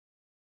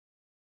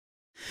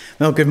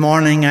Well, good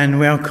morning and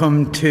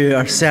welcome to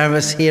our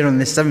service here on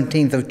the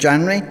 17th of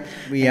January.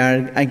 We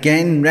are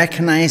again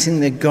recognising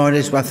that God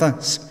is with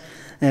us.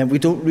 We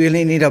don't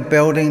really need a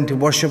building to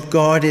worship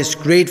God. It's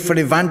great for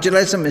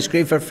evangelism, it's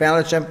great for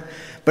fellowship,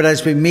 but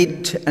as we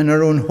meet in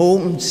our own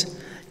homes,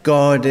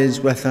 God is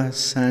with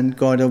us and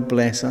God will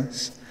bless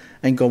us,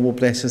 and God will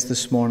bless us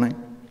this morning.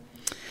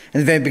 In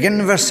the very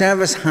beginning of our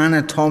service,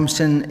 Hannah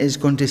Thompson is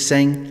going to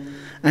sing,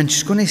 and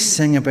she's going to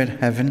sing about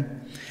heaven.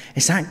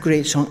 It's that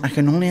great song. I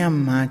can only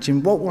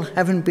imagine. What will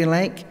heaven be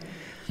like?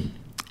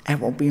 It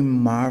will be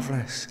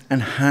marvellous.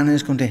 And Hannah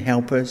is going to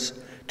help us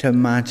to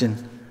imagine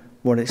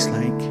what it's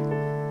like.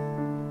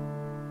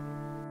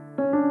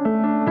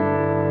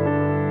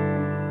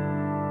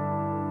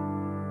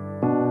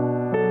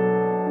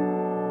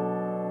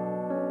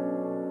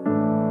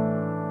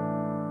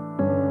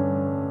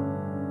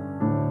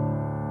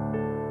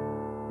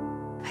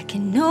 I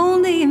can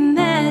only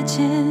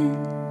imagine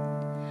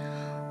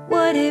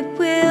what it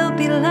will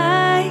be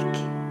like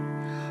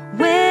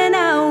when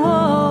I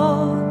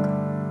walk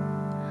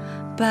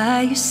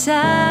by your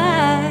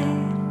side.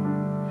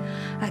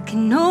 I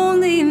can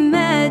only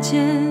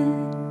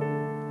imagine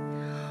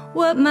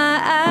what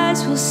my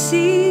eyes will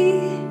see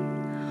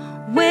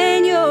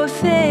when your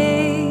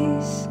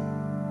face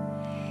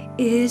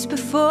is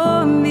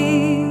before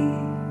me.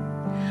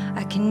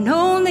 I can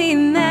only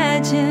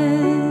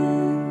imagine.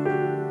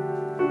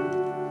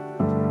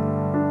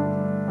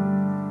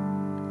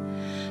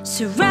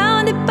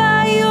 Surrounded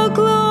by your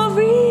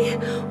glory,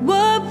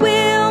 what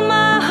will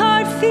my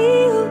heart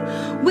feel?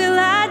 Will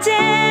I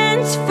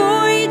dance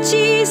for you,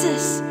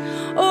 Jesus?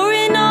 Or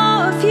in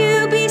awe of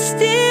you be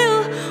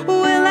still?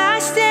 Will I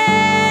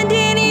stand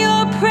in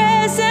your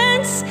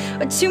presence?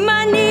 Or to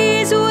my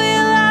knees will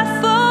I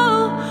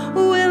fall?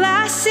 Will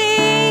I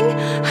sing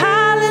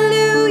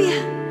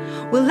hallelujah?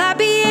 Will I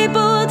be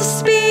able to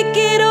speak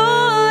it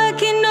all? I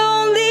can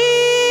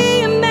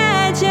only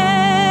imagine.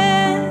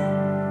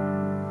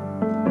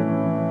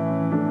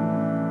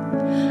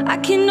 I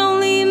can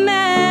only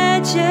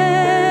imagine.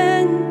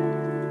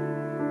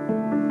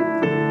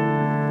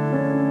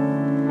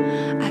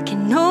 I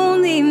can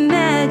only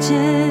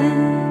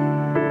imagine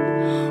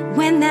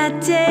when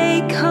that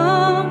day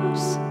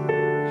comes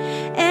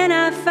and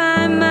I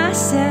find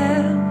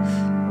myself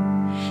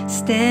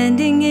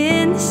standing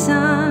in the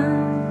sun.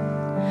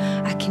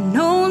 I can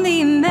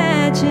only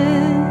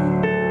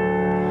imagine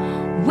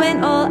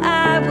when all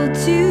I will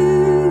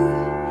do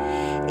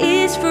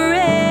is forever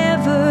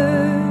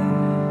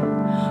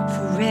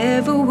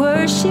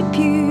worship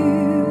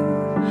you.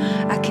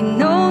 I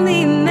can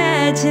only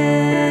imagine.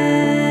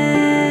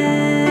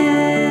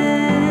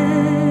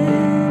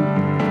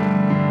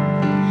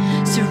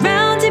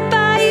 Surrounded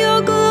by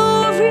your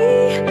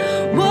glory,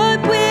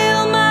 what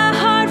will my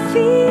heart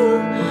feel?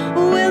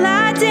 Will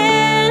I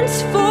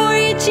dance for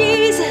you,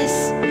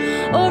 Jesus?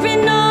 Or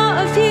in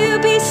awe of you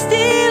be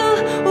still?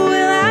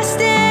 Will I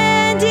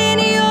stand in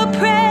your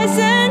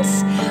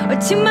presence? Or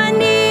to my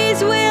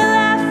knees will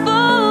I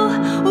fall?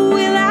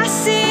 Will I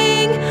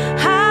sing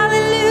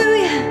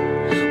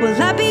hallelujah?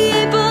 Will I be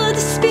able to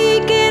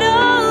speak it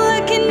all?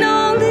 I can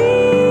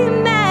only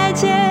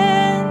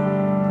imagine.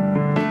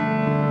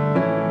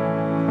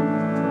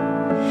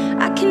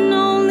 I can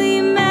only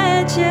imagine.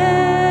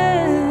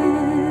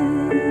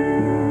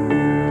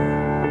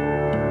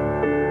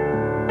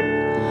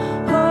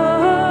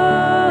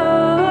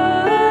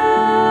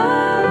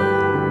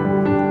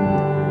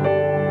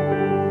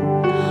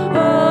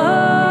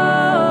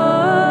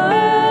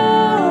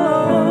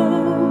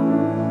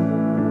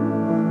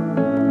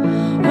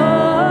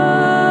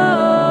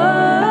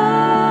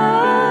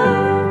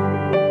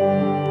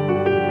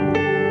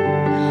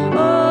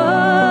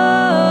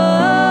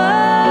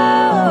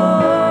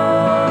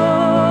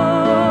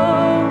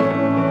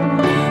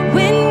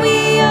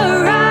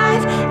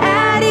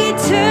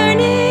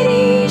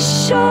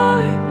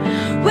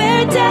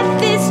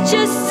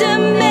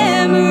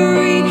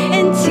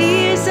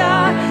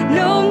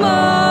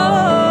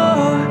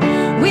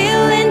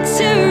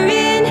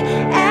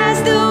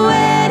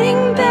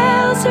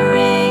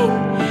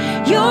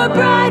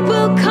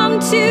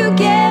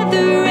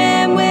 Together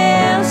and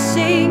we'll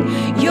sing,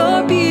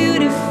 you're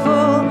beautiful.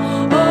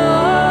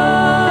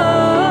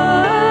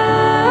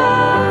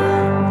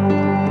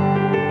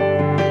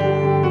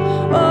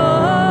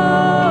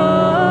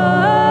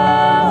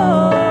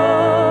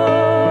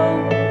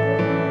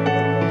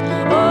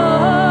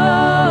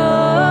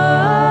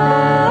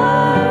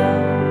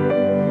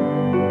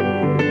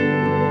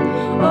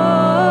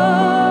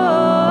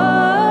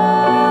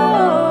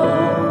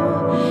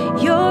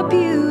 You're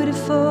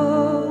beautiful.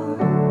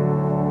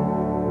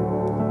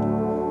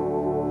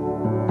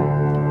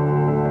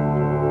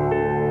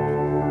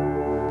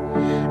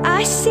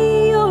 I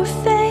see your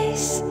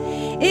face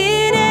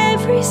in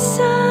every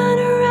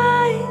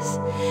sunrise.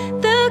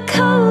 The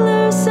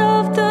colors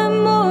of the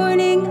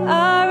morning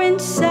are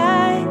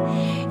inside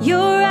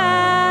your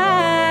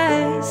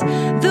eyes.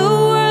 The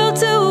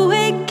world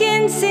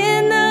awakens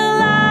in the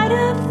light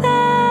of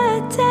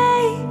that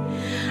day.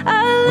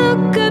 I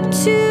look up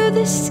to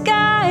the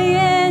sky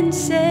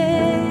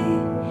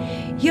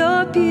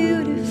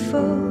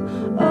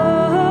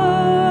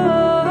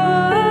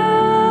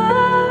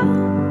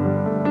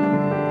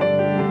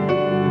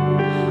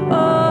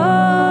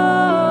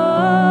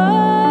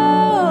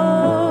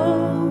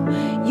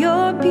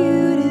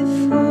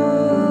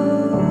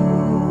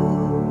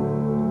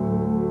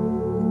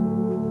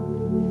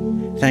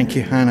Thank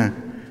you,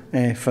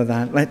 Hannah, for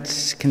that.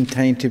 Let's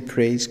continue to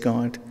praise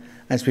God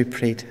as we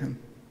pray to him.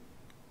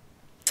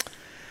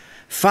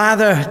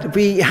 Father,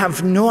 we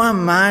have no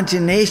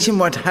imagination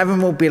what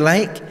heaven will be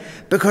like,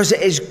 because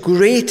it is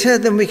greater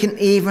than we can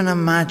even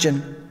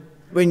imagine.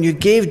 When you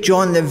gave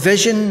John the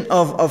vision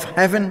of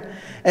heaven,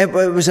 it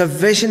was a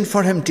vision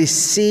for him to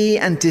see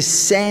and to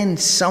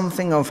sense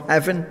something of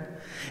heaven.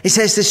 He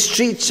says the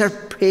streets are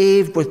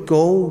paved with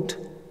gold.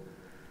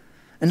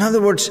 In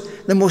other words,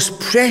 the most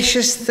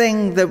precious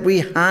thing that we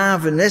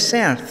have in this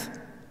earth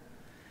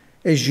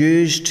is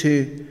used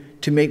to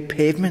make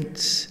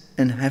pavements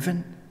in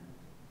heaven.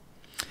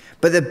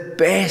 But the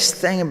best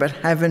thing about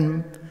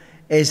heaven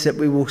is that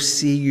we will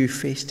see you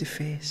face to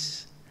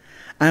face,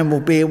 and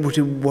we'll be able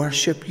to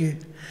worship you.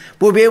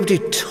 We'll be able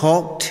to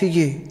talk to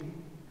you.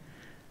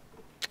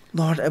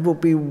 Lord, it will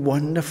be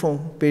wonderful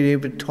being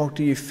able to talk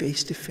to you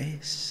face to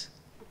face.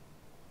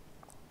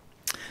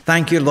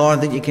 Thank you,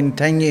 Lord, that you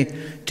continue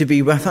to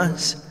be with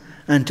us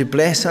and to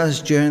bless us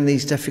during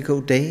these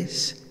difficult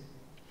days.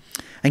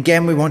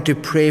 Again, we want to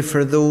pray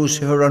for those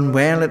who are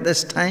unwell at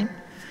this time.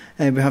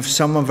 We have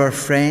some of our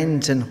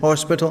friends in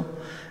hospital,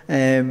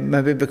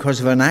 maybe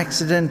because of an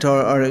accident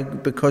or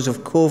because of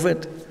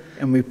COVID,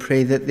 and we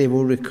pray that they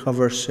will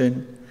recover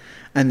soon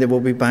and they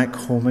will be back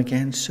home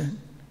again soon.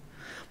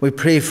 We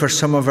pray for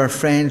some of our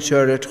friends who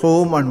are at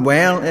home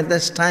unwell at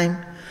this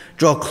time.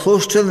 Draw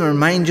close to them,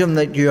 remind them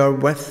that you are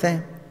with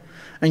them,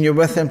 and you're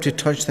with them to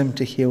touch them,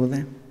 to heal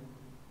them.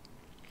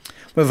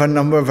 We have a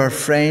number of our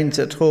friends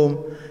at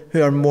home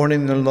who are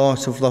mourning the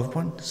loss of loved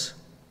ones.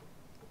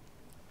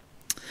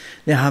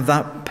 They have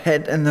that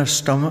pit in their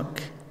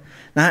stomach,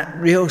 that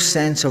real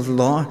sense of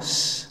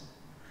loss.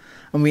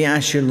 And we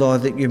ask you,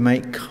 Lord, that you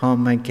might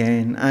come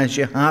again, as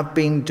you have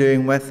been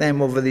doing with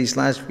them over these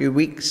last few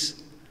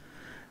weeks,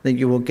 that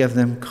you will give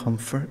them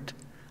comfort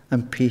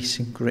and peace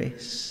and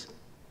grace.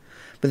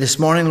 But this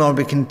morning, Lord,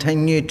 we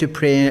continue to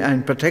pray,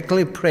 and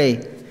particularly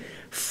pray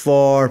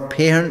for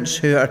parents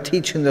who are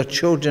teaching their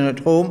children at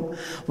home.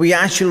 We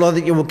ask you, Lord,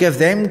 that you will give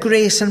them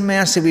grace and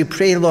mercy. We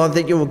pray, Lord,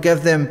 that you will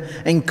give them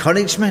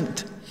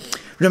encouragement.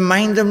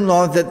 Remind them,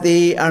 Lord, that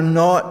they are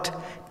not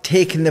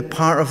taking the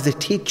part of the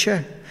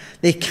teacher.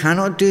 They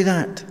cannot do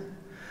that.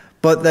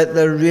 But that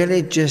they're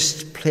really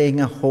just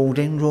playing a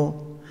holding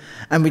role.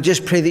 And we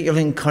just pray that you'll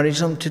encourage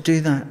them to do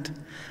that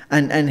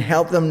and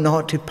help them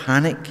not to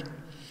panic.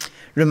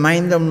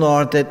 Remind them,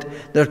 Lord,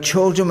 that their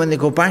children, when they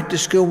go back to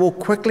school, will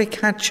quickly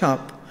catch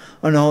up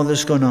on all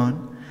that's going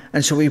on.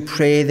 And so we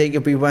pray that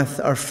you'll be with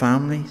our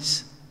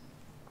families.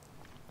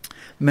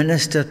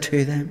 Minister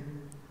to them.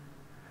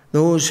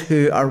 Those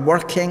who are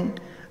working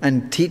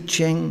and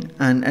teaching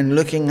and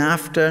looking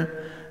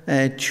after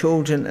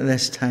children at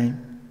this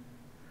time.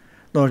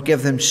 Lord,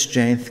 give them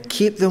strength.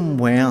 Keep them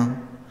well.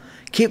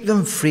 Keep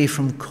them free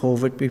from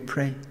COVID, we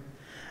pray.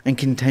 And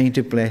continue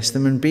to bless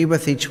them and be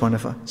with each one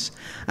of us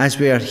as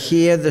we are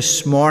here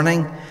this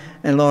morning,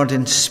 and Lord,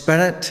 in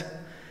spirit,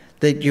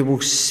 that you will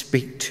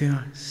speak to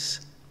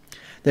us.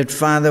 That,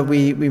 Father,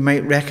 we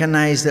might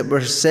recognize that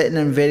we're sitting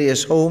in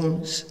various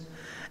homes,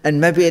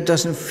 and maybe it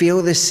doesn't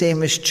feel the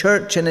same as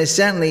church, and it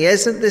certainly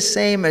isn't the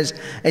same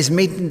as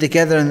meeting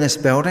together in this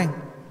building.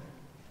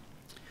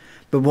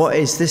 But what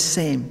is the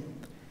same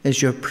is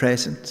your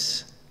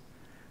presence.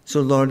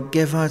 So, Lord,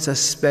 give us a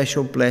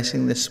special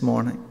blessing this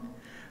morning,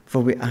 for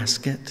we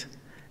ask it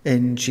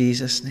in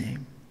Jesus'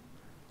 name.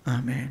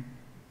 Amen.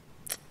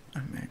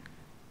 Amen.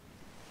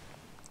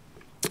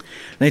 I'd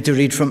like to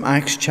read from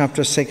Acts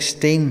chapter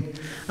 16,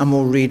 and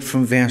we'll read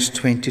from verse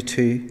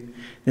 22.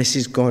 This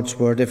is God's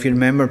word. If you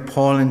remember,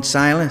 Paul and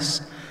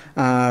Silas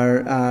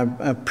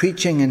are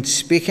preaching and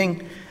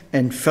speaking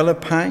in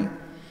Philippi.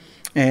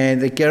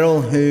 The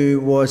girl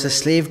who was a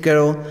slave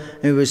girl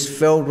who was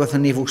filled with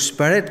an evil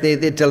spirit,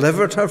 they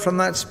delivered her from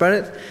that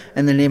spirit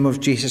in the name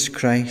of Jesus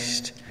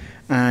Christ.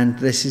 And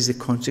this is the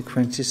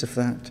consequences of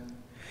that.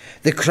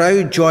 The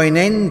crowd joined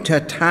in to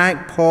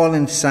attack Paul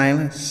and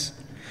Silas,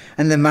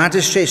 and the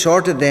magistrates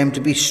ordered them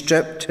to be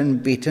stripped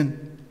and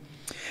beaten.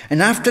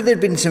 And after they'd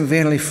been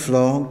severely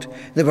flogged,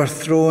 they were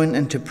thrown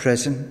into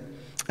prison,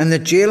 and the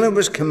jailer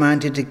was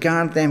commanded to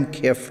guard them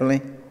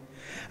carefully.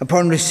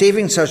 Upon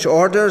receiving such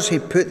orders, he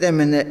put them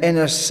in the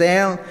inner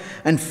cell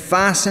and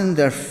fastened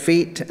their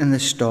feet in the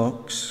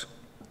stocks.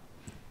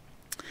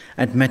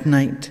 At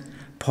midnight,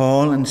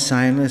 Paul and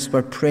Silas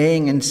were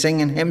praying and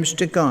singing hymns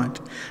to God,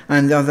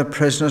 and the other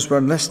prisoners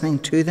were listening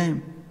to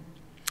them.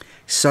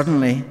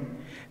 Suddenly,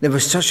 there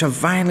was such a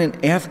violent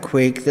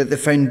earthquake that the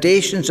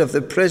foundations of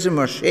the prison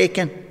were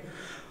shaken.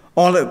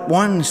 All at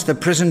once, the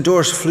prison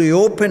doors flew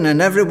open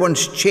and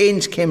everyone's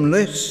chains came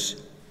loose.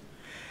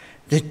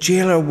 The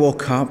jailer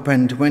woke up,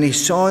 and when he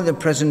saw the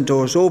prison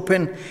doors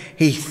open,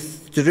 he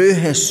drew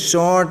his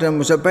sword and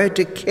was about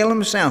to kill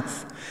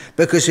himself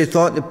because he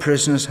thought the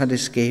prisoners had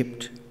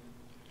escaped.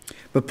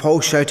 But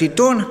Paul shouted,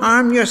 "Don't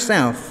harm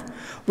yourself.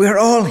 We're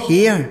all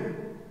here."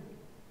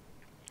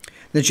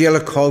 The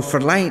jailer called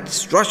for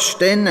lights, rushed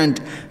in, and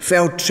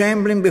fell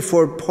trembling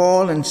before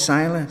Paul and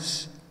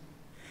Silas.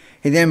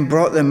 He then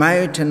brought them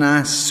out and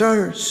asked,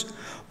 "Sirs,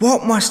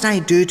 What must I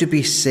do to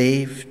be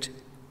saved?"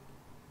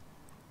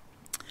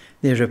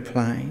 They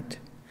replied,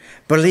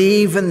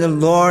 "Believe in the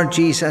Lord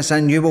Jesus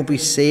and you will be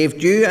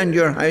saved, you and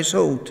your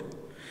household."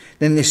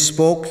 Then they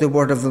spoke the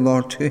word of the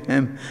Lord to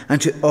him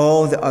and to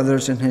all the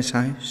others in his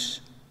house.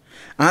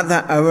 At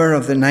that hour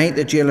of the night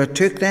the jailer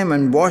took them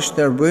and washed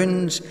their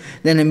wounds.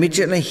 Then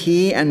immediately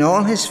he and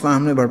all his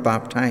family were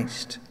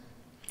baptized.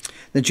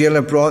 The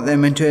jailer brought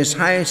them into his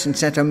house and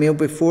set a meal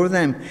before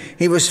them.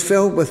 He was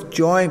filled with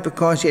joy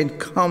because he had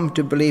come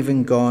to believe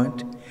in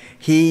God,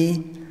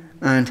 he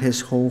and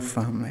his whole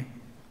family.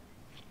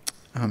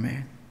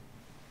 Amen.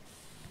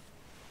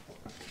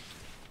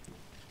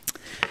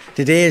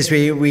 Today, as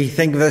we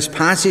think of this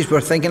passage, we're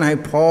thinking how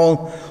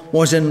Paul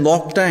was in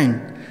lockdown,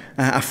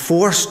 a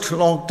forced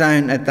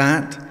lockdown at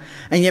that.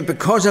 And yet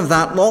because of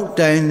that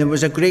lockdown, there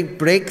was a great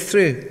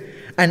breakthrough.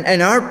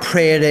 And our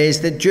prayer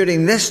is that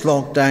during this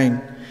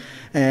lockdown,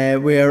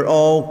 we're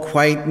all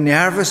quite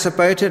nervous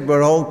about it.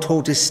 We're all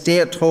told to stay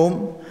at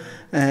home.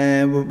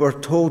 We're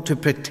told to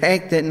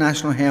protect the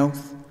National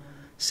Health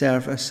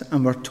Service.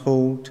 And we're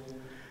told,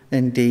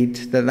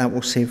 indeed, that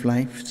will save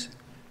lives.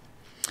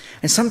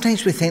 And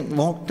sometimes we think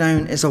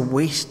lockdown is a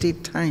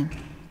wasted time.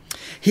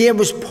 Here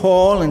was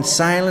Paul and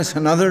Silas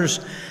and others.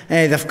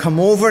 They've come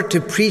over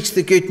to preach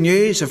the good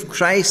news of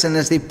Christ. And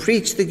as they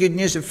preach the good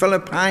news of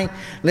Philippi,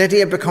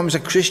 Lydia becomes a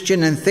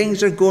Christian and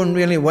things are going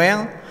really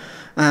well.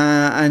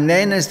 And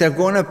then as they're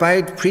going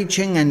about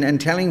preaching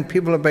and telling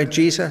people about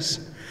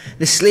Jesus,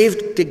 the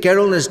slave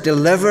girl is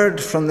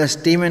delivered from this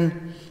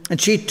demon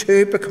and she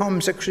too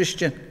becomes a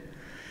Christian.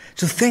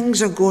 So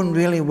things are going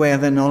really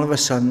well, and all of a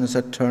sudden there's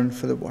a turn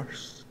for the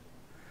worse.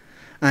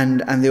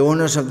 And the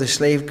owners of the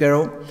slave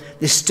girl,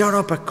 they stir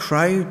up a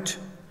crowd.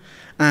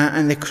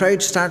 And the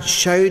crowd starts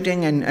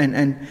shouting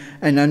and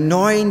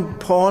annoying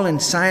Paul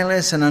and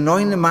Silas and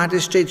annoying the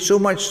magistrates, so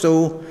much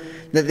so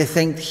that they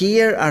think,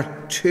 here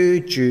are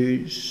two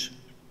Jews,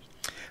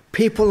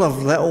 people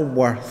of little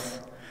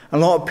worth. A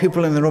lot of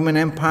people in the Roman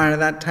Empire at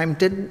that time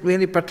didn't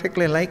really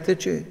particularly like the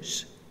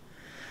Jews.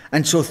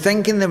 And so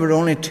thinking there were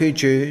only two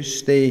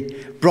Jews, they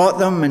brought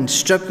them and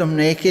stripped them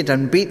naked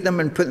and beat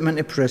them and put them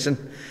into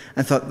prison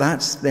and thought,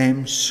 that's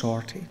them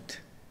sorted.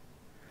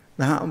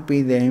 That'll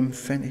be them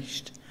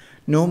finished.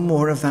 No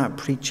more of that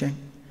preaching.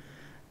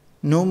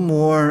 No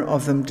more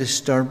of them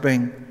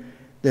disturbing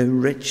the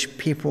rich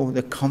people,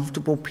 the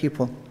comfortable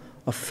people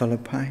of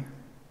Philippi.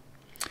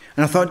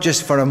 And I thought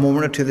just for a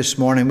moment or two this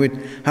morning we'd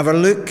have a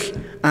look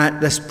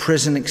at this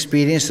prison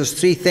experience. There's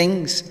three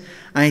things.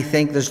 I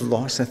think there's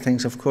lots of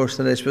things, of course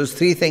there is, but there's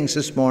three things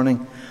this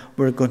morning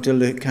we're going to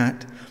look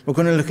at. We're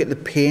going to look at the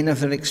pain of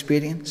their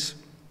experience.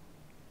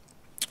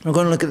 We're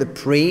going to look at the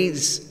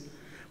praise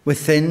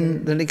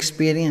within their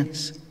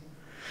experience.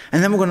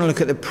 And then we're going to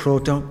look at the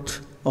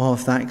product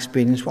of that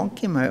experience. What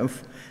came out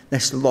of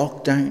this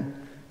lockdown,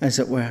 as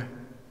it were.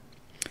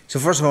 So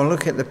first of all,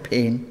 look at the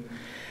pain.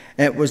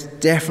 It was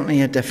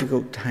definitely a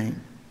difficult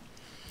time.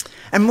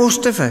 And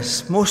most of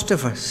us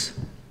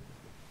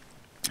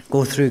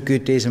go through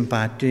good days and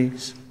bad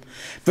days.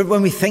 But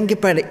when we think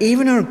about it,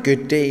 even our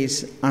good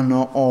days are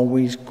not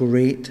always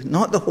great.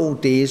 Not the whole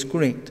day is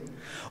great.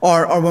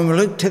 Or when we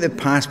look to the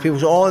past, people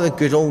say, oh, the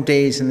good old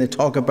days, and they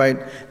talk about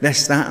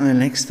this, that, and the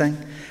next thing.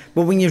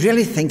 But when you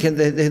really think of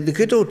it, the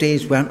good old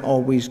days weren't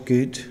always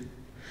good.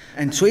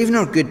 And so even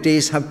our good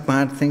days have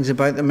bad things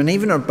about them, and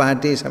even our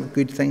bad days have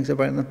good things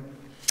about them.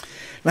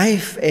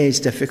 Life is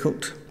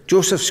difficult.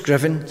 Joseph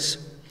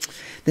Scrivens,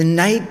 the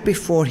night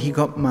before he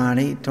got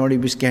married, or he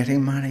was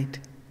getting married,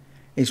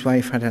 his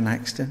wife had an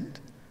accident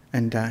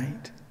and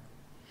died.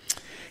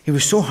 He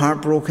was so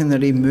heartbroken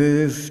that he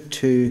moved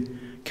to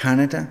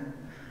Canada,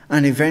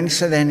 and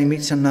eventually then he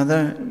meets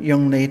another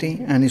young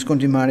lady and he's going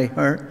to marry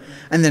her.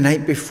 And the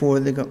night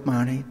before they got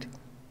married,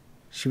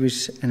 she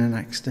was in an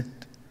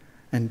accident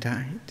and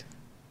died.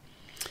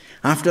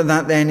 After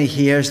that then he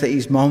hears that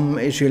his mum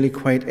is really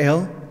quite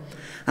ill,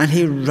 and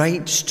he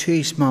writes to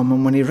his mum.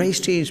 And when he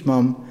writes to his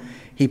mum,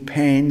 he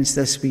pens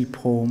this wee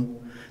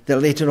poem that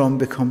later on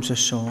becomes a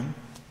song.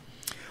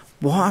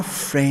 What a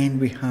friend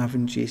we have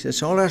in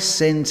Jesus. All our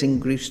sins and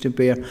griefs to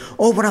bear.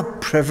 Oh, what a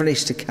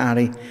privilege to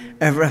carry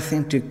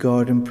everything to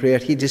God in prayer.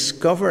 He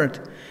discovered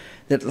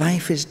that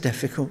life is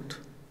difficult,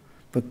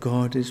 but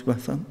God is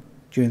with him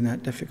during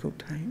that difficult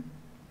time.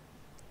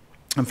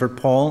 And for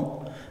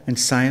Paul and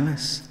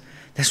Silas,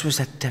 this was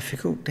a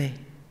difficult day.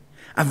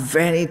 A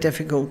very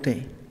difficult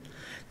day.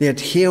 They had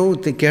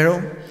healed the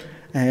girl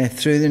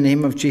through the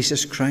name of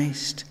Jesus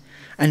Christ.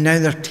 And now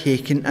they're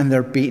taken and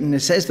they're beaten.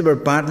 It says they were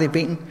badly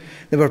beaten.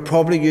 They were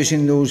probably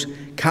using those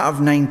cat of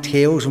nine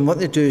tails. And what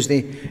they do is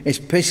it's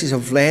pieces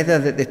of leather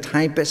that they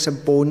tie bits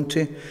of bone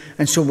to.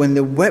 And so when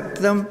they whip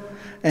them,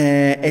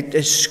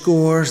 it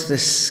scores the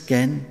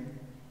skin.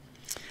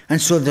 And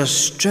so they're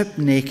stripped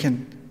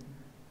naked.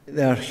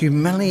 They're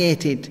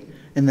humiliated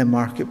in the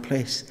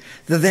marketplace.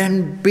 They're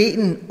then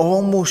beaten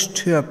almost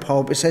to a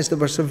pulp. It says they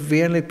were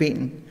severely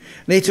beaten.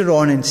 Later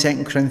on in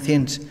 2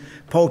 Corinthians,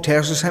 Paul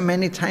tells us how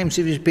many times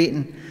he was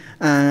beaten,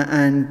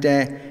 and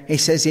he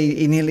says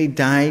he nearly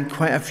died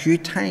quite a few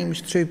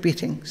times through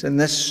beatings. And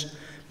this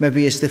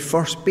maybe is the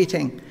first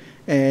beating,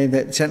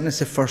 that certainly is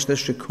the first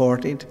that's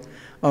recorded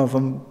of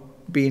him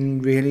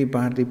being really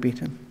badly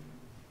beaten.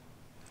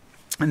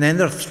 And then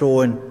they're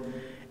thrown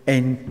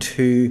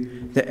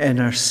into the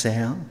inner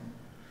cell.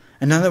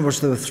 In other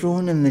words, they were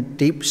thrown in the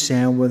deep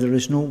cell where there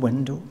is no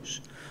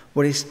windows,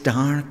 where it's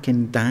dark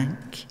and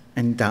dank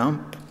and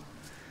damp,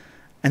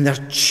 and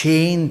they're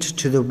chained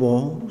to the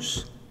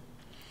walls.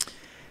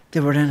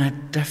 They were in a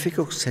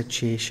difficult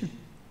situation.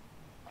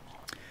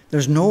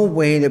 There's no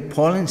way that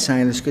Paul and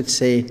Silas could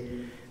say,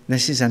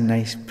 this is a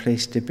nice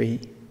place to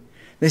be.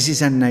 This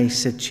is a nice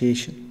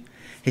situation.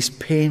 His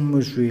pain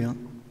was real.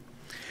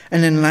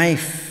 And in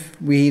life,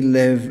 we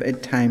live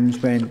at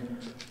times when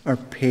our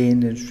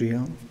pain is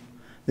real.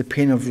 The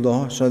pain of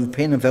loss, or the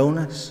pain of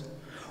illness,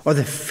 or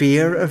the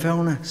fear of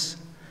illness.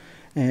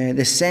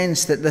 The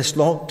sense that this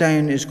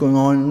lockdown is going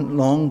on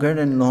longer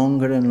and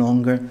longer and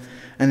longer,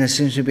 and there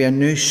seems to be a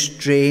new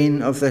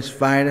strain of this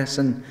virus,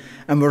 and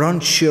we're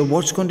unsure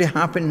what's going to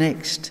happen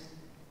next.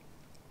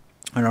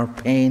 And our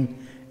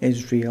pain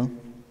is real.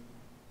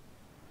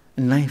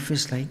 And life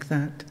is like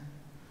that.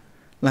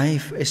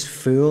 Life is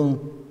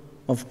full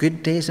of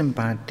good days and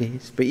bad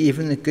days, but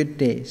even the good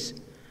days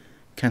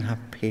can have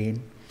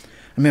pain.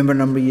 I remember a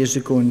number of years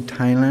ago in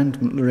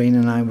Thailand, Lorraine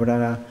and I were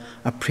at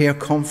a prayer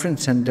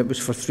conference, and it was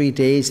for 3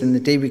 days, and the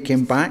day we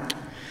came back,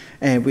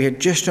 we had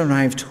just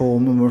arrived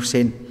home, and we were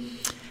saying,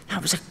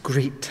 that was a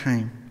great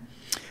time.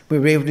 We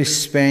were able to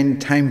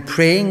spend time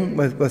praying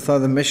with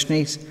other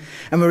missionaries,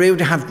 and we were able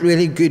to have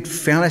really good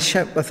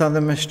fellowship with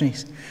other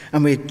missionaries.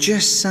 And we had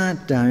just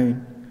sat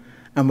down,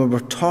 and we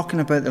were talking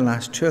about the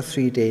last 2 or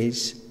 3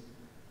 days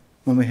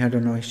when we heard a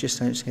noise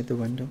just outside the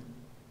window.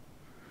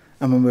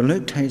 And when we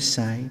looked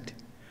outside,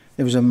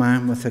 there was a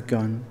man with a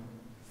gun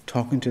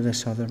talking to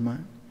this other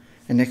man.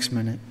 And next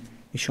minute,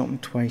 he shot him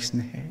twice in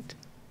the head.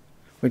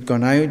 We'd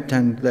gone out,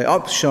 and the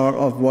upshot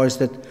of was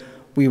that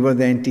we were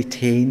then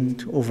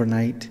detained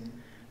overnight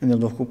in the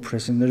local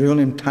prison. The rule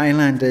in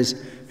Thailand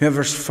is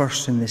whoever's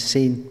first in the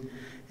scene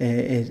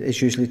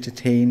is usually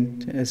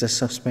detained as a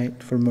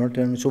suspect for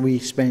murder. And so we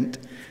spent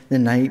the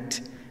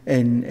night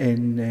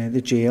in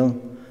the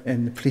jail,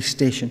 in the police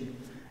station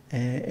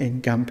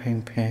in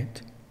Gampeng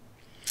Phet.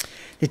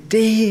 The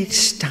day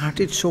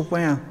started so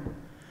well,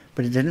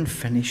 but it didn't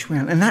finish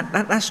well. And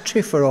that's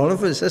true for all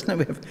of us, isn't it?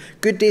 We have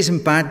good days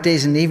and bad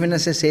days, and even,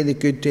 as I say, the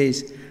good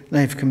days,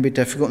 life can be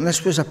difficult. And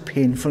this was a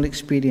painful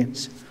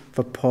experience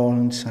for Paul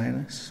and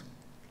Silas.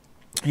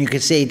 You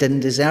could say he didn't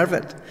deserve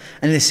it,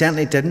 and they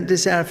certainly didn't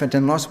deserve it.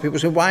 And lots of people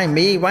say, why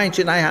me? Why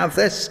should I have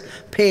this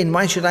pain?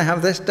 Why should I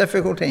have this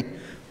difficulty?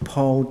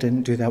 Paul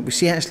didn't do that. We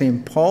see actually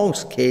in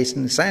Paul's case,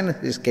 in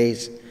Silas's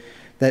case,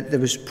 that there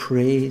was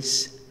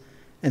praise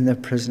in their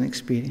prison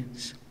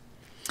experience.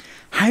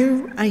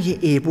 How are you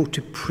able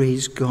to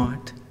praise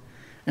God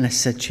in a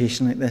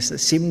situation like this that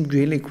seemed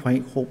really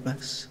quite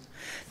hopeless?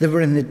 They were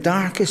in the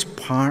darkest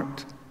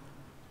part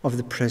of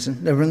the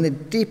prison. They were in the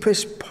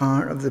deepest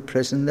part of the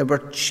prison. They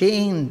were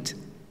chained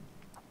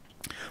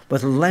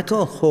with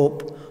little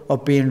hope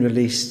of being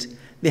released.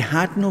 They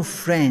had no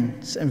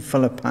friends in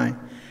Philippi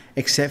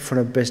except for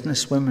a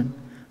businesswoman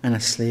and a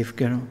slave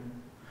girl.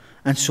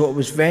 And so it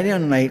was very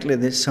unlikely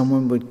that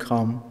someone would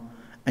come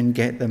and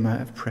get them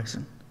out of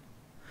prison.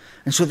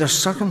 And so their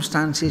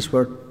circumstances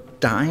were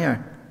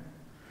dire.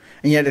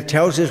 And yet it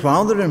tells us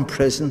while they're in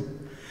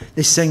prison,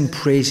 they sing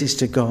praises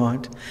to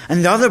God.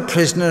 And the other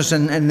prisoners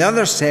in the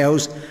other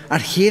cells are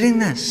hearing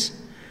this.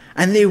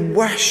 And they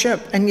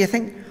worship. And you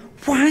think,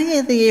 why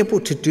are they able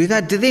to do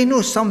that? Do they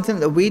know something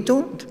that we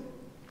don't?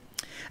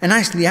 And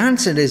actually the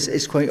answer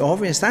is quite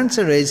obvious. The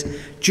answer is,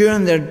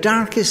 during their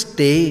darkest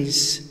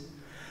days,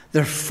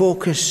 their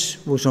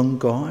focus was on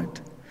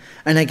God.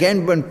 And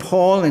again, when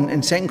Paul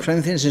in 2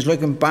 Corinthians is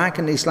looking back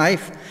in his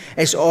life,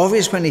 it's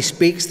obvious when he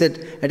speaks that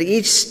at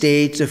each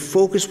stage the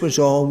focus was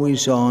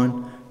always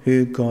on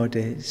who God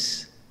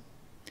is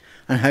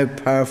and how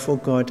powerful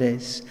God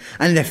is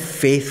and the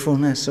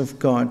faithfulness of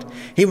God.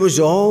 He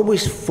was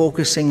always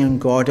focusing on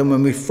God, and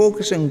when we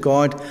focus on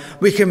God,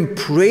 we can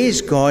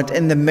praise God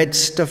in the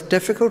midst of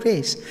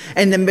difficulties,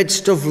 in the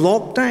midst of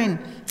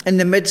lockdown, in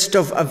the midst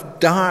of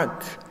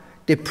dark,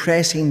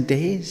 depressing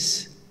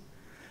days,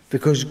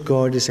 because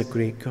God is a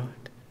great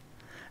God.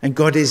 And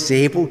God is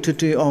able to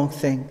do all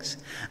things.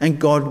 And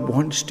God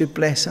wants to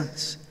bless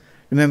us.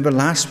 Remember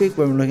last week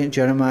when we were looking at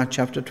Jeremiah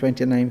chapter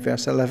 29,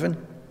 verse 11?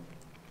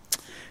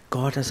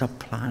 God has a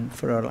plan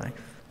for our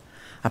life.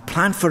 A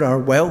plan for our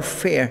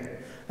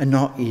welfare and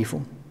not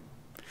evil.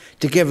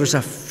 To give us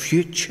a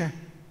future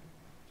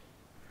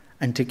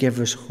and to give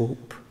us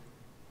hope.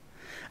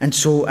 And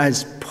so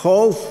as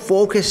Paul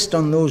focused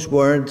on those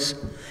words,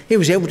 he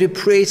was able to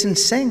praise and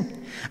sing.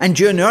 And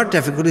during our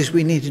difficulties,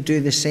 we need to do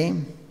the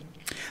same.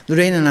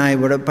 Lorraine and I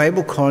were at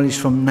Bible college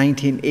from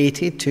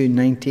 1980 to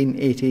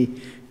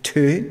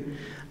 1982.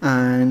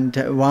 And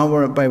while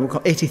we're at Bible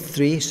college,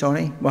 83,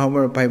 sorry, while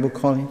we're at Bible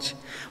college,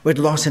 we had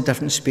lots of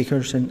different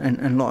speakers, and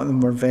a lot of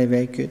them were very,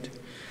 very good.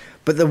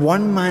 But the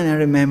one man I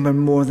remember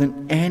more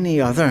than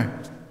any other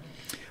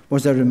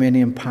was a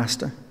Romanian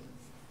pastor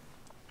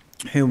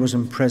who was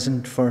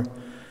imprisoned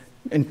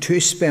in 2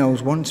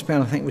 spells. One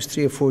spell, I think, was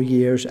 3 or 4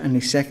 years, and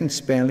the second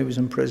spell, he was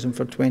in prison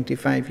for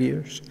 25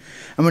 years.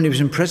 And when he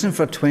was in prison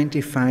for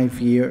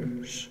 25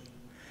 years,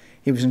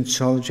 he was in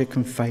solitary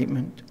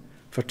confinement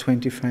for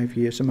 25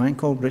 years. A man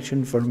called Richard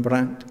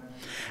Vermbrandt.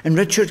 And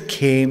Richard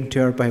came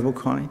to our Bible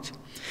college.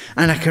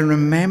 And I can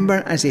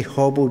remember as he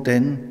hobbled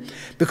in,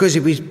 because he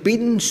was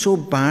beaten so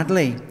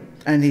badly,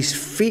 and his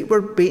feet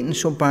were beaten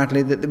so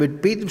badly that they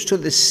would beat him so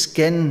the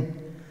skin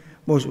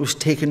was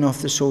taken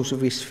off the soles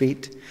of his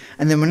feet.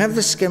 And then whenever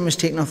the skin was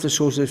taken off the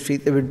soles of his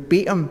feet, they would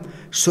beat him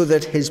so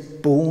that his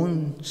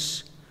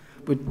bones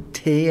would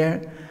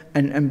tear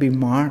and be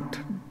marked,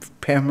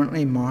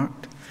 permanently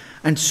marked.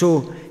 And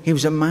so he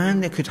was a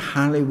man that could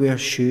hardly wear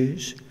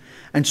shoes.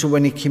 And so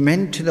when he came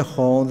into the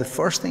hall, the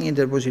first thing he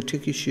did was he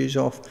took his shoes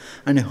off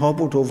and he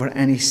hobbled over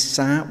and he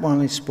sat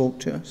while he spoke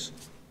to us.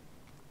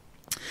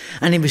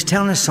 And he was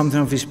telling us something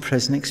of his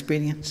prison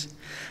experience.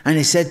 And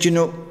he said, you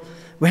know,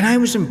 when I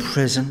was in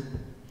prison,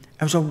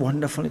 it was a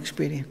wonderful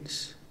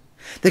experience.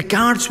 The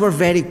guards were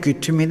very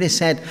good to me, they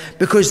said,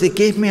 because they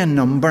gave me a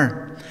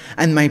number.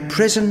 And my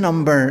prison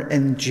number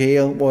in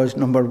jail was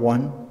number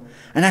 1.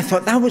 And I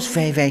thought that was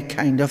very, very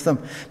kind of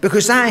them,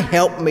 because that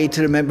helped me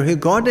to remember who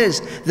God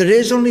is. There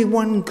is only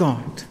one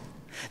God.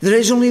 There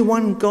is only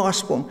one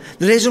gospel.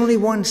 There is only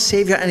one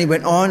Saviour. And he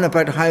went on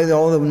about how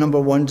all the number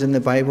 1's in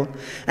the Bible.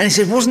 And he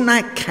said, wasn't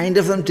that kind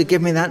of them to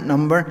give me that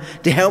number,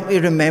 to help me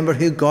remember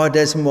who God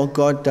is and what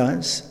God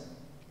does?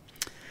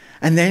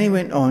 And then he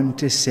went on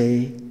to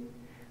say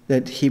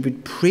that he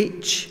would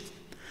preach,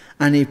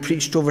 and he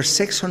preached over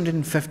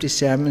 650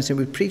 sermons. He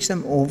would preach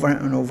them over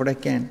and over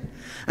again.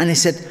 And he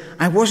said,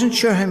 I wasn't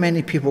sure how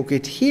many people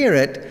could hear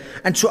it,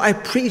 and so I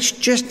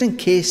preached just in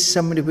case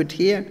somebody would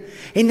hear.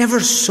 He never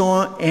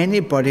saw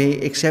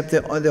anybody except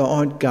the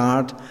odd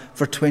guard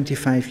for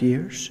 25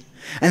 years.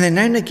 And then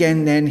now and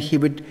again then he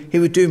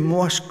would do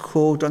Morse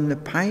code on the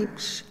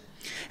pipes.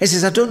 He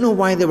says, I don't know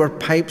why there were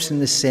pipes in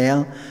the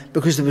cell,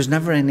 because there was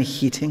never any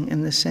heating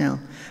in the cell.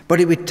 But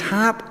he would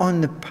tap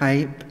on the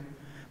pipe,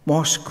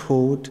 Morse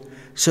code,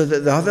 so that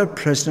the other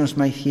prisoners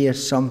might hear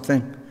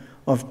something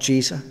of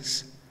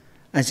Jesus,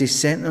 as he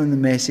sent them the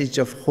message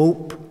of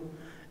hope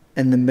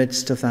in the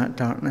midst of that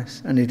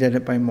darkness. And he did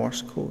it by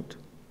Morse code.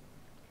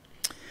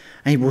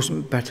 And he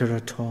wasn't bitter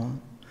at all,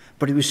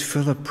 but he was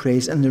full of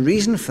praise. And the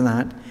reason for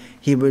that,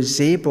 he was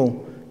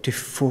able to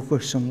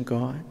focus on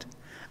God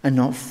and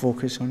not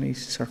focus on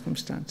his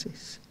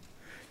circumstances.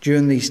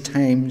 During these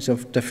times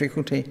of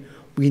difficulty,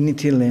 we need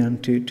to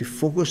learn to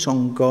focus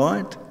on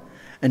God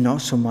and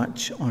not so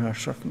much on our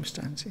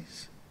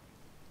circumstances.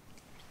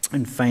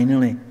 And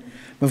finally,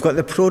 we've got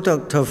the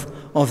product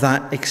of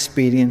that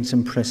experience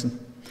in prison.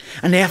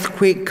 An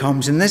earthquake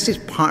comes, and this is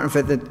part of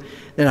it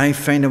that I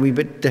find a wee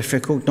bit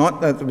difficult. Not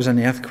that there was an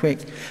earthquake,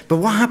 but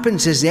what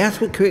happens is the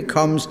earthquake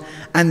comes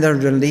and they're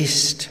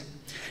released.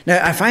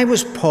 Now, if I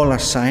was Paul or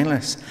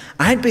Silas,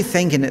 I'd be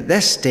thinking at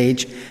this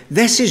stage,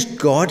 this is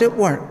God at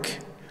work.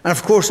 And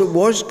of course it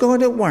was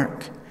God at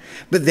work.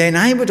 But then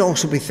I would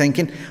also be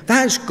thinking,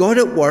 that's God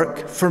at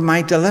work for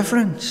my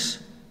deliverance.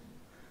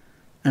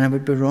 And I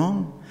would be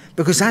wrong.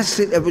 Because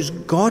actually it was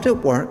God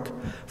at work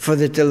for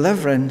the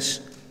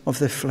deliverance of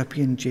the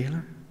Philippian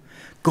jailer.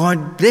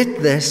 God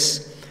did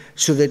this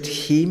so that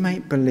he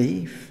might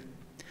believe.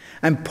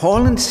 And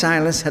Paul and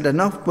Silas had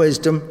enough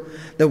wisdom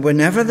that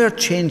whenever their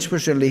chains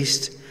was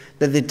released,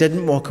 that they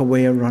didn't walk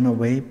away or run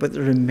away, but they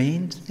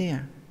remained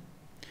there.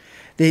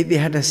 They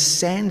had a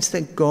sense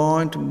that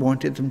God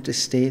wanted them to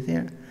stay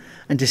there,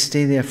 and to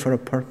stay there for a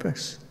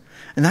purpose.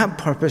 And that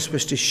purpose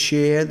was to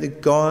share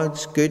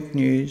God's good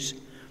news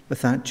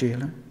with that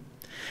jailer.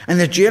 And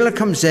the jailer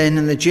comes in,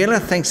 and the jailer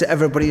thinks that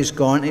everybody is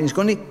gone, and he's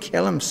going to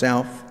kill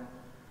himself.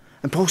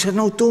 And Paul said,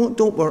 no, don't,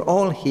 we're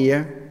all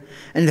here.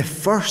 And the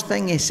first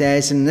thing he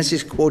says, and this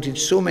is quoted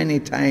so many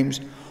times,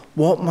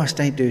 what must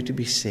I do to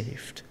be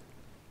saved?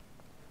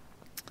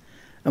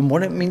 And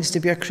what it means to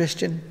be a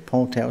Christian,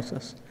 Paul tells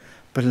us,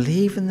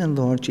 believe in the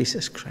Lord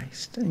Jesus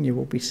Christ and you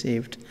will be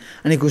saved.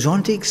 And he goes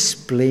on to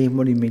explain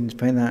what he means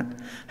by that,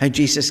 how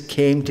Jesus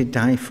came to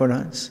die for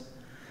us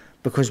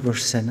because we're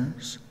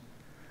sinners,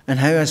 and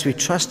how as we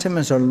trust him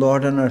as our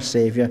Lord and our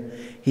Saviour,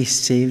 he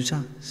saves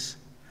us.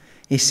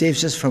 He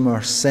saves us from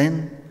our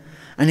sin,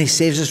 and he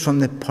saves us from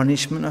the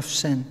punishment of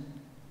sin.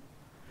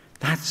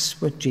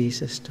 That's what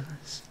Jesus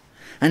does.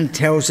 And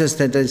tells us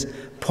that as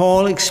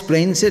Paul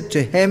explains it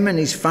to him and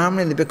his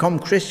family, they become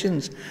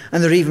Christians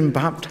and they're even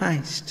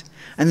baptized.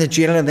 And the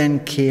jailer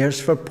then cares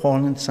for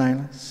Paul and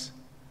Silas.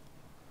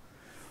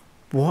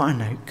 What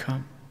an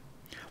outcome.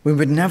 We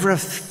would never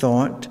have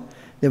thought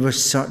there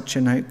was such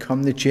an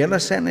outcome. The jailer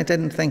certainly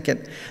didn't think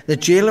it. The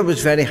jailer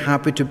was very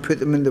happy to put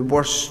them in the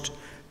worst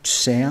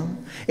cell.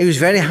 He was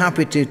very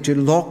happy to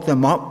lock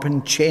them up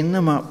and chain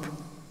them up.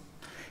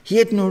 He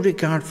had no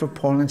regard for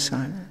Paul and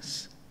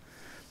Silas.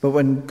 But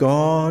when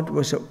God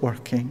was at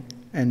working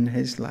in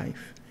his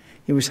life,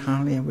 he was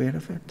hardly aware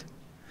of it.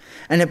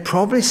 And it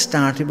probably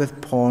started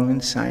with Paul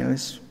and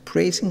Silas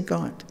praising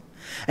God.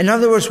 In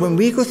other words, when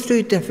we go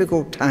through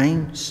difficult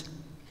times,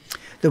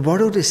 the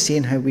world is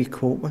seeing how we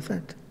cope with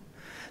it.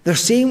 They're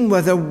seeing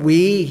whether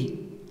we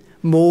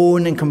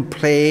moan and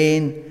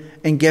complain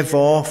and give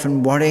off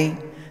and worry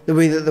the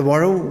way that the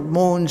world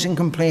moans and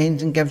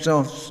complains and gives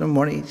off and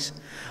worries.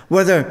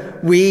 Whether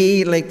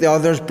we, like the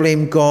others,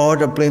 blame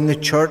God or blame the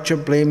church or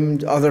blame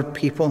other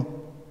people,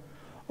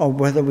 or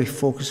whether we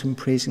focus on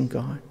praising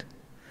God.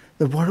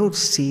 The world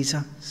sees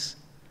us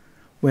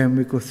when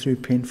we go through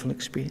painful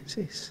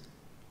experiences.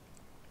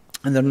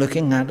 And they're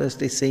looking at us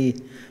to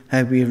see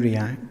how we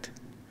react.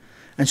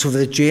 And so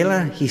the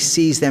jailer, he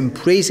sees them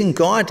praising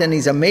God and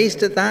he's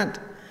amazed at that.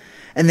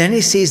 And then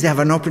he sees they have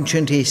an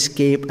opportunity to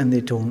escape and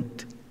they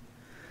don't.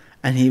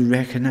 And he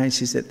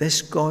recognizes that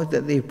this God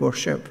that they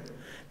worship,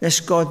 this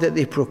God that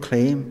they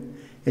proclaim,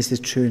 is the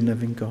true and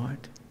living God.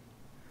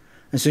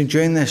 And so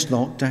during this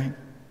lockdown,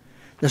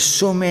 there's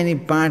so many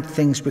bad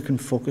things we can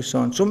focus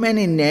on, so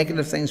many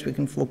negative things we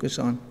can focus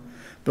on.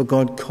 But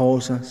God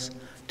calls us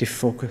to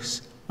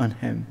focus on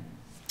him.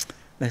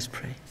 Let's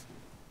pray.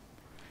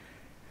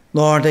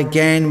 Lord,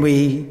 again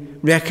we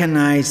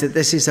recognize that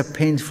this is a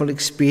painful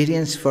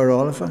experience for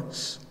all of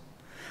us,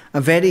 a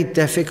very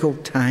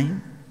difficult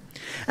time.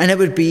 And it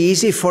would be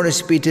easy for us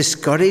to be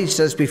discouraged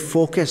as we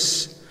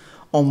focus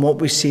on what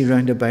we see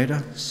round about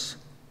us.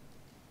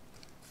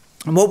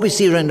 And what we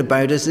see round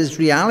about us is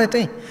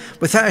reality,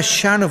 without a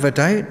shadow of a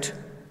doubt.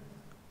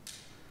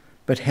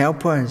 But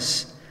help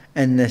us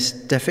in this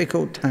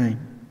difficult time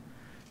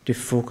to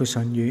focus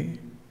on you.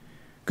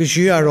 Because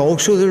you are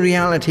also the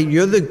reality.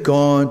 You're the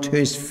God who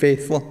is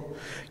faithful.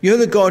 You're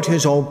the God who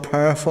is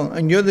all-powerful.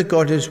 And you're the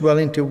God who is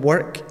willing to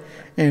work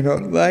in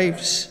our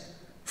lives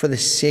for the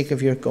sake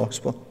of your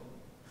gospel.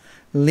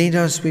 Lead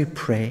us, we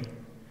pray,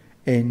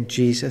 in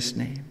Jesus'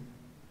 name.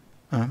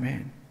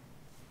 Amen.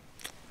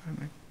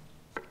 Amen.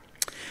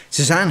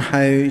 Suzanne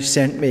Howe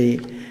sent me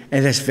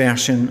this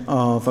version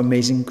of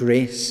Amazing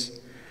Grace,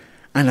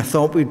 and I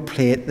thought we'd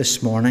play it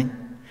this morning.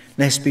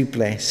 Let's be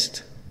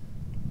blessed.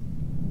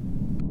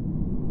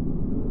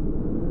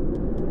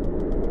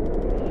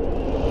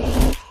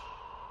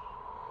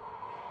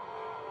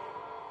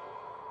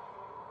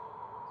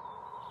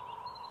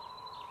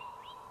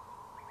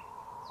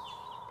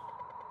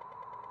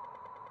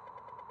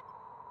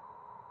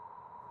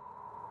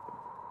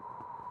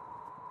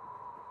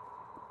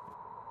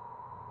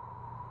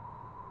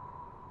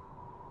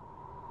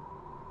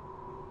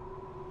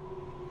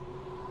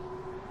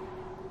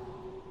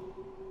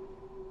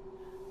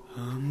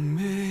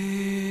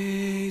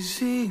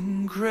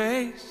 Amazing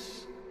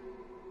grace,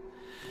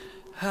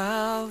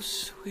 how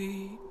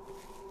sweet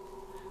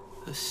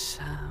the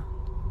sound.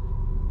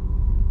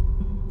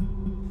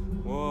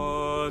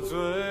 我罪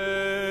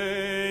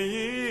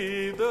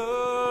已得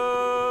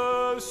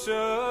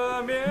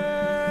赦免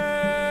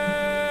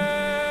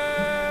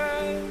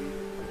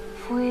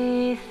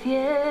Fui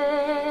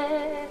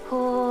ciego,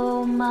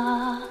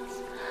 mas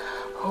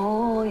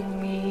hoy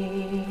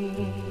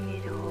miro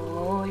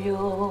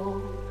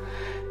yo.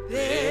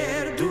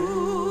 Perdutor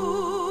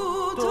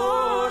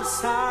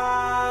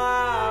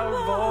salvo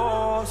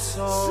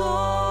soy.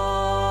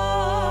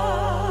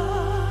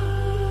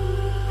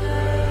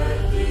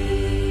 Perdí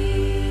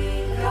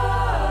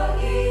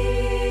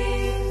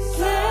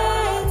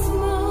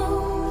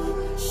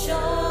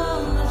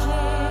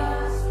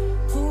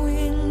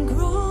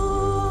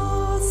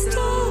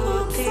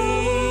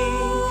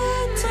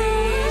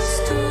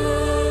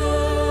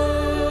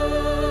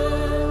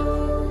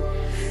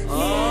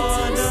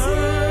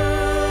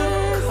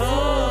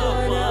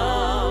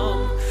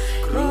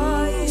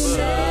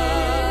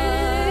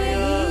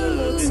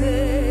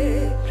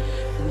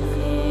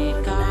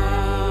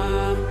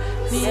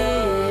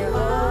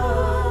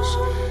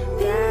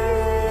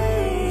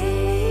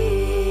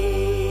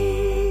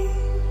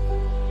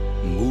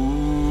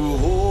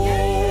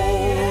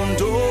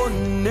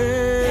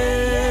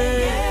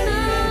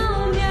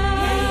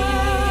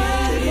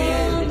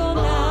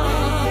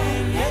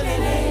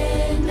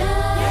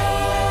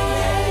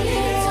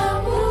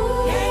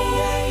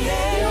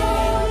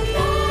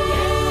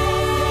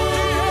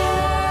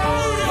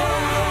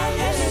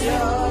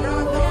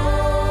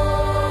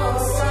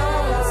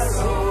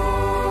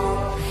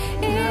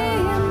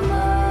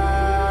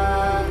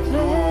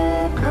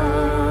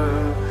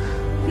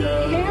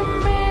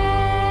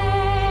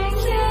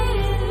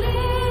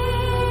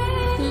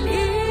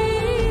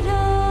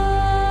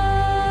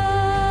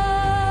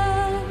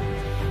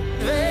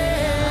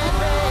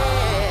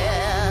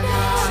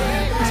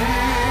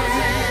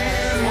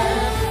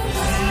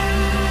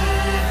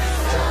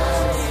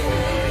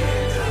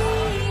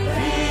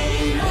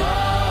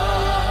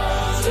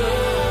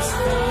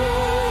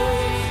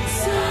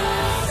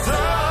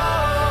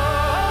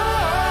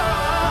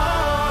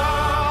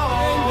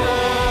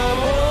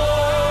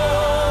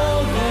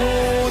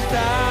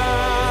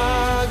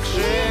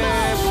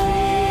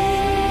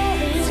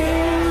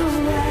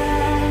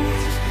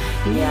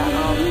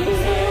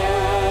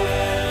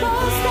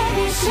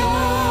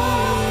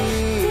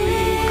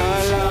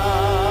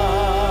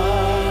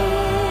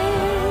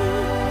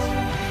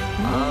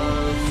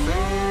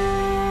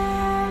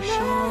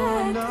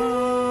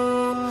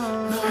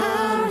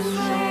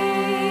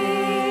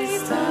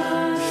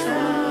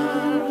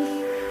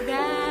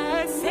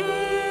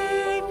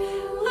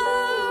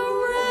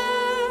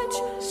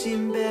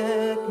sin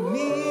bet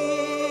mir.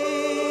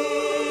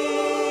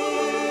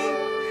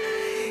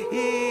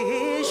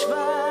 Ich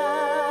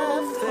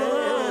war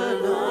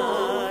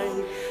verloren,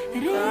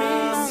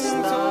 ganz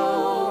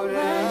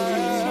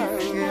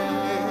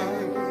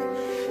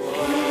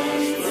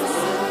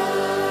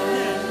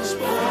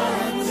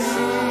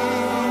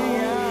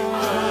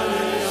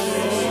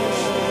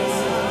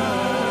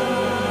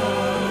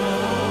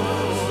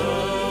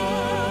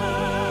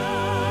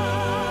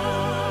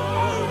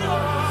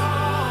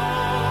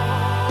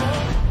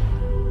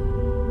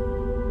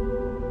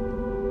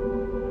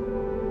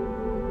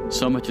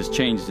So much has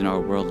changed in our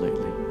world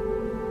lately.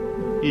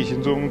 疫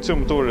情中这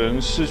么多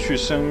人失去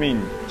生命，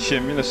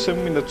显明了生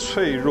命的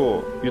脆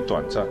弱与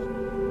短暂。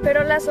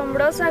 Pero la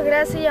asombrosa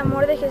gracia y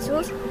amor de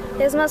Jesús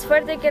es más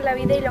fuerte que la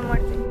vida y la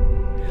muerte.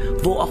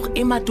 Wo auch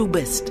immer du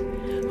bist,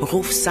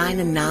 ruf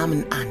seinen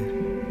Namen an.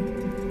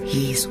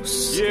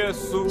 Jesus.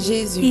 Jesus.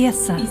 Jésus.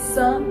 Isa.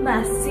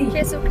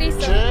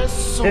 Jesucristo.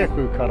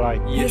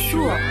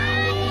 Yeshua.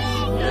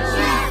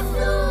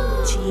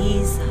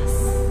 Jesus.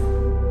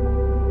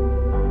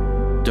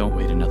 Don't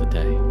wait another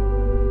day.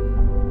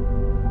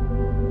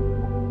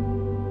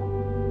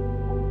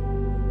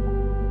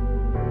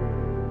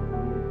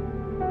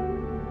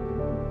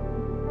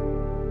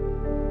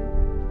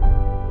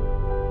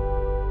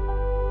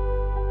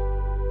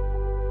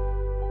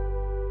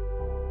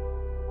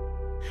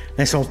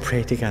 Let's all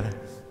pray together.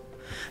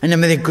 And then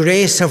may the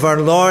grace of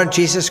our Lord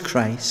Jesus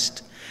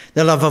Christ,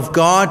 the love of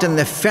God and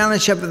the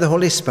fellowship of the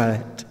Holy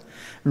Spirit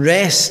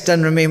rest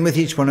and remain with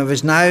each one of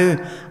us now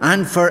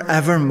and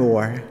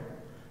forevermore.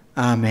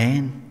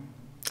 Amen.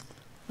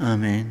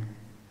 Amen.